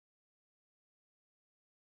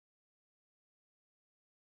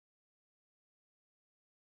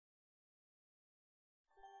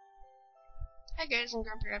Hi guys, I'm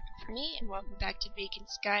Grumpy Raptor for me, and welcome back to Vacant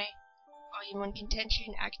Sky, Volume 1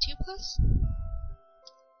 Contention, Act 2 Plus,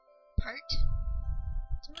 Part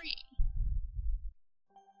 3.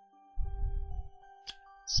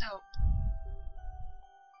 So,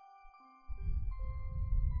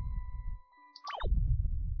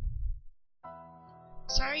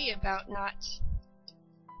 sorry about not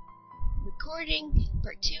recording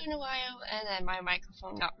Part 2 in a while, and then my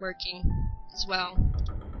microphone not working as well.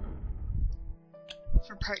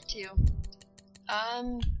 For part 2.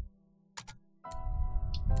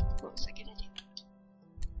 What was I gonna do?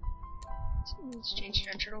 Let's change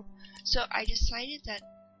to internal. So I decided that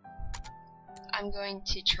I'm going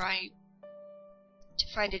to try to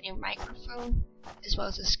find a new microphone, as well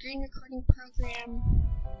as a screen recording program.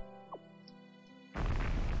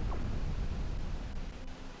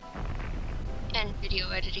 And video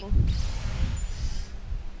editing.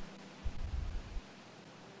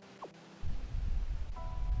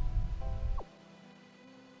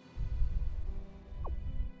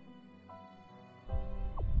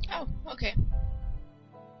 Oh, okay.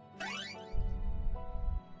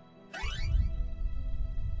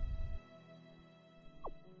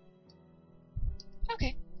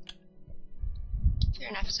 Okay. Fair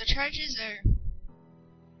enough. So charges are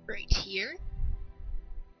right here.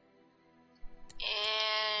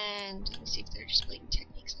 And let me see if they're displaying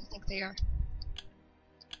techniques. I think they are.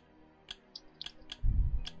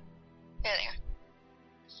 There they are.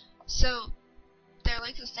 So they're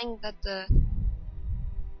like the thing that the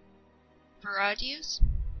Varadius,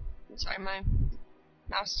 sorry, my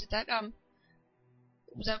mouse did that,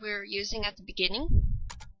 that we were using at the beginning,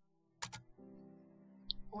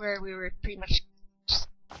 where we were pretty much just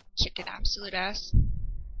kicking absolute ass.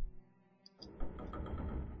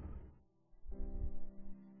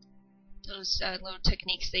 Those little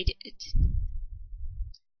techniques they did.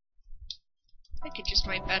 I could just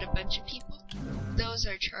wipe out a bunch of people. Those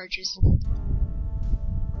are charges.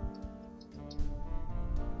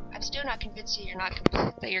 I'm still not convinced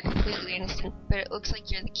that you're completely innocent, but it looks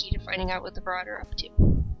like you're the key to finding out what the Broad are up to.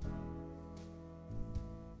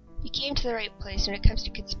 You came to the right place. When it comes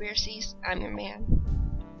to conspiracies, I'm your man.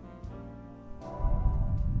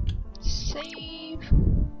 Save.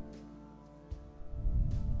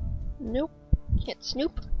 Nope. Can't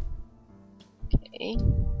snoop. Okay.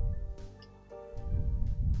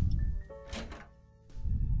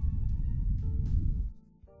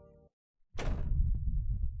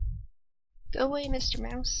 Go away, Mr.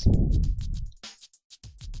 Mouse.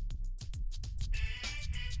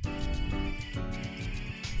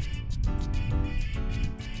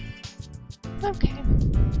 Okay.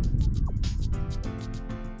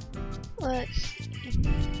 Let's see.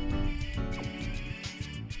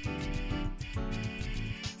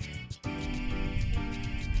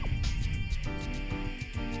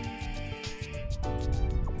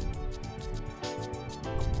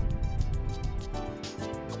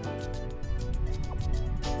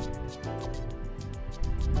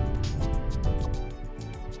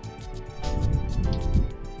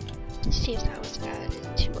 See if that was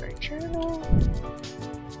added to our journal.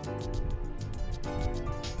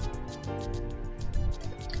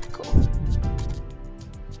 Cool.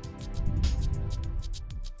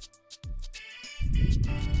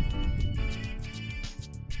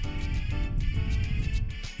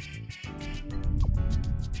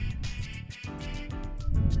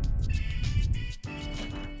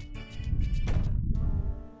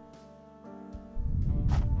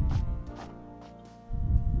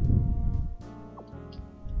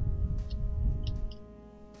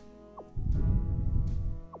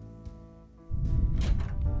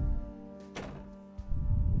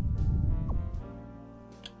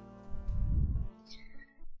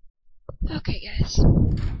 Okay, guys.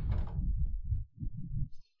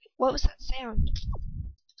 What was that sound?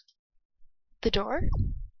 The door?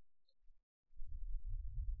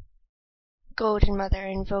 Golden Mother,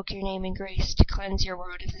 invoke your name and grace to cleanse your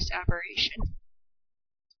world of this aberration.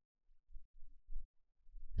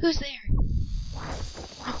 Who's there?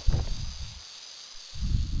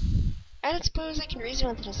 I don't suppose I can reason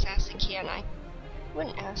with an assassin, can I? What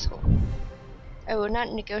an asshole. I will not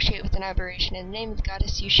negotiate with an aberration. In the name of the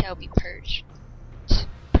goddess, you shall be purged.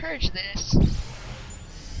 Purge this.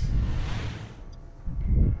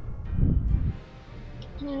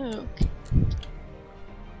 Okay.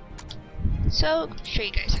 So, I'll show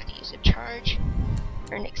you guys how to use a charge.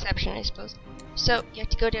 Or an exception, I suppose. So, you have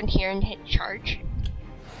to go down here and hit charge.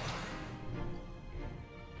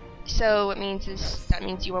 So, what it means is, that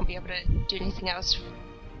means you won't be able to do anything else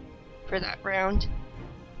for that round.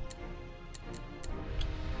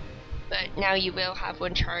 But now you will have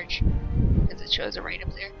one charge. because it shows it right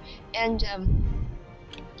up there. And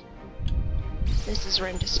this is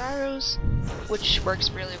Rem de Sorrows, which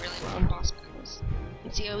works really well in boss battles.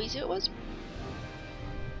 And see how easy it was?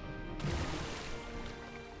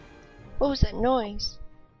 What was that noise?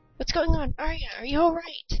 What's going on? Arya, are you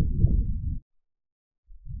alright?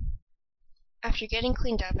 After getting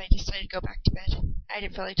cleaned up, I decided to go back to bed. I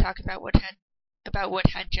didn't feel like talking about what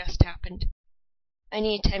had just happened. I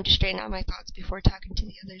needed time to straighten out my thoughts before talking to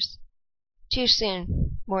the others. Too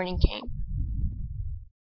soon, morning came.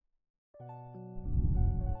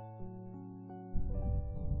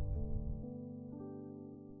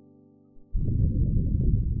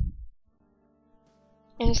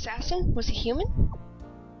 An assassin? Was he human?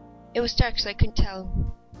 It was dark, so I couldn't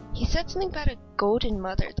tell. He said something about a golden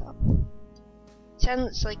mother, though.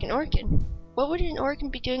 Sounds like an organ. What would an organ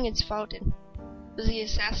be doing in Svaneholm? Was he the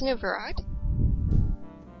assassin of Vacant?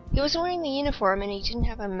 He wasn't wearing the uniform, and he didn't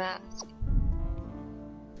have a mask.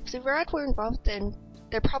 If the Vacant were involved, then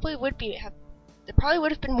there probably would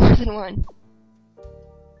have been more than one.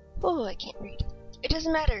 Oh, I can't read. It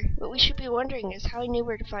doesn't matter. What we should be wondering is how he knew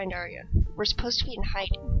where to find Arya. We're supposed to be in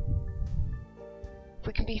hiding. If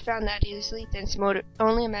we can be found that easily, then it's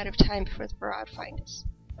only a matter of time before the Vacant find us.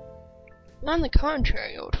 On the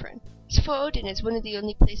contrary, old friend, Svaneholm is one of the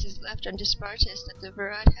only places left on Spartus that the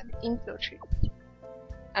Vacant have infiltrated.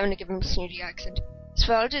 I'm gonna give him a snooty accent.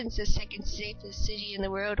 Svaneholm is the second safest city in the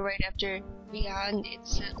world, right after Vacant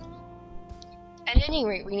itself. At any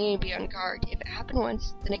rate, we need to be on guard. If it happened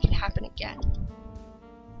once, then it can happen again.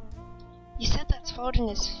 You said that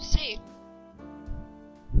Svaneholm is safe.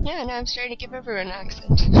 Yeah, now I'm starting to give everyone an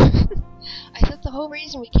accent. I thought the whole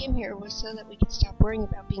reason we came here was so that we could stop worrying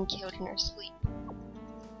about being killed in our sleep.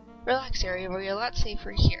 Relax, Arya, we're a lot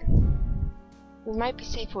safer here. We might be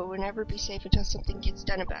safe, but we'll never be safe until something gets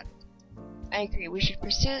done about it. I agree, we should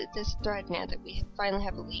pursue this thread now that we finally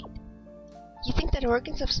have a lead. You think that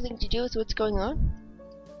organs have something to do with what's going on?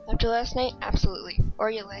 After last night, absolutely.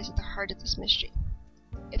 Arya lies at the heart of this mystery.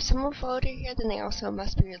 If someone followed her here, then they also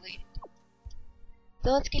must be related. So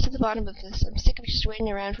let's get to the bottom of this. I'm sick of just waiting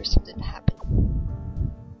around for something to happen.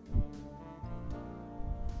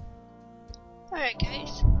 Alright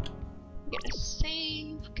guys, we're gonna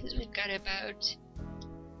save, because we've got about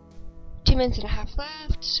 2 minutes and a half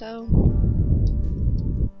left, so...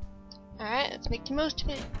 Alright, let's make the most of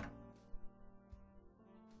it.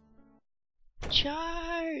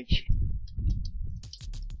 Charge!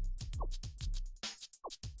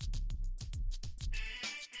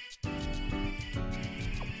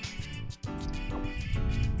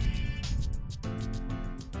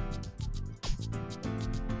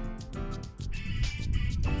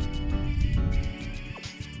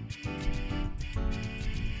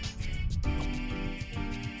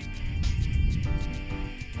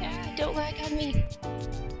 Don't lag on me.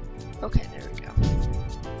 Okay, there we go.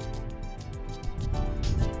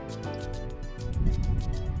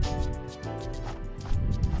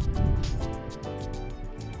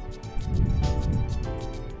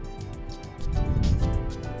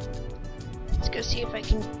 Let's go see if I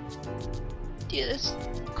can do this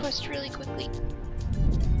quest really quickly.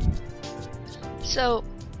 So,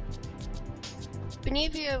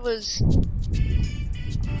 Benevia was,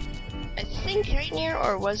 I think, right near,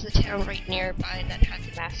 or was the town right nearby that had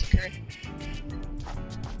the massacre.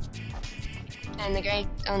 And the guy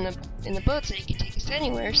in the boat said he could take us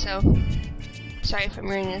anywhere, so sorry if I'm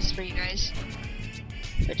ruining this for you guys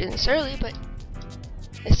for doing this early, but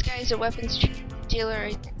this guy is a weapons dealer.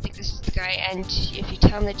 I think this is the guy, and if you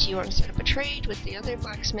tell him that you want to set up a trade with the other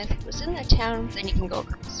blacksmith who was in that town, then you can go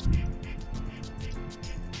across.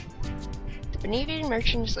 The Benevian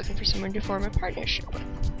merchant is looking for someone to form a partnership with.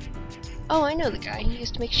 Oh, I know the guy. He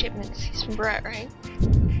used to make shipments. He's from Brett, right?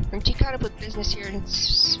 I'm too caught up with business here in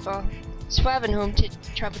Svaneholm to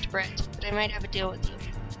travel to Brett, but I might have a deal with you.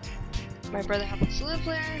 My brother happens to live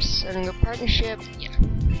there, setting a partnership. Yeah.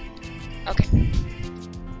 Okay.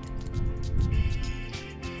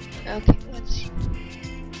 Okay, let's see.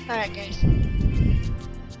 Alright, guys.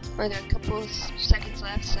 Only got a couple seconds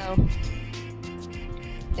left, so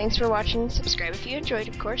thanks for watching. Subscribe if you enjoyed,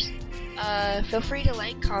 of course. Feel free to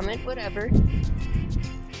like, comment, whatever.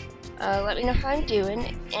 Let me know how I'm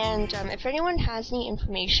doing, and if anyone has any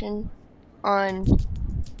information on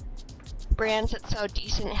brands that sell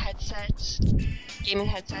decent headsets, gaming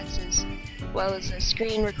headsets, as well as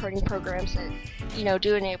screen recording programs that, you know,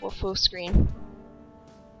 do enable full screen,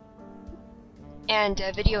 and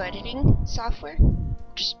video editing software,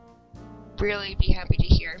 just really be happy to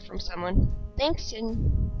hear from someone. Thanks,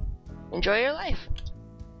 and enjoy your life.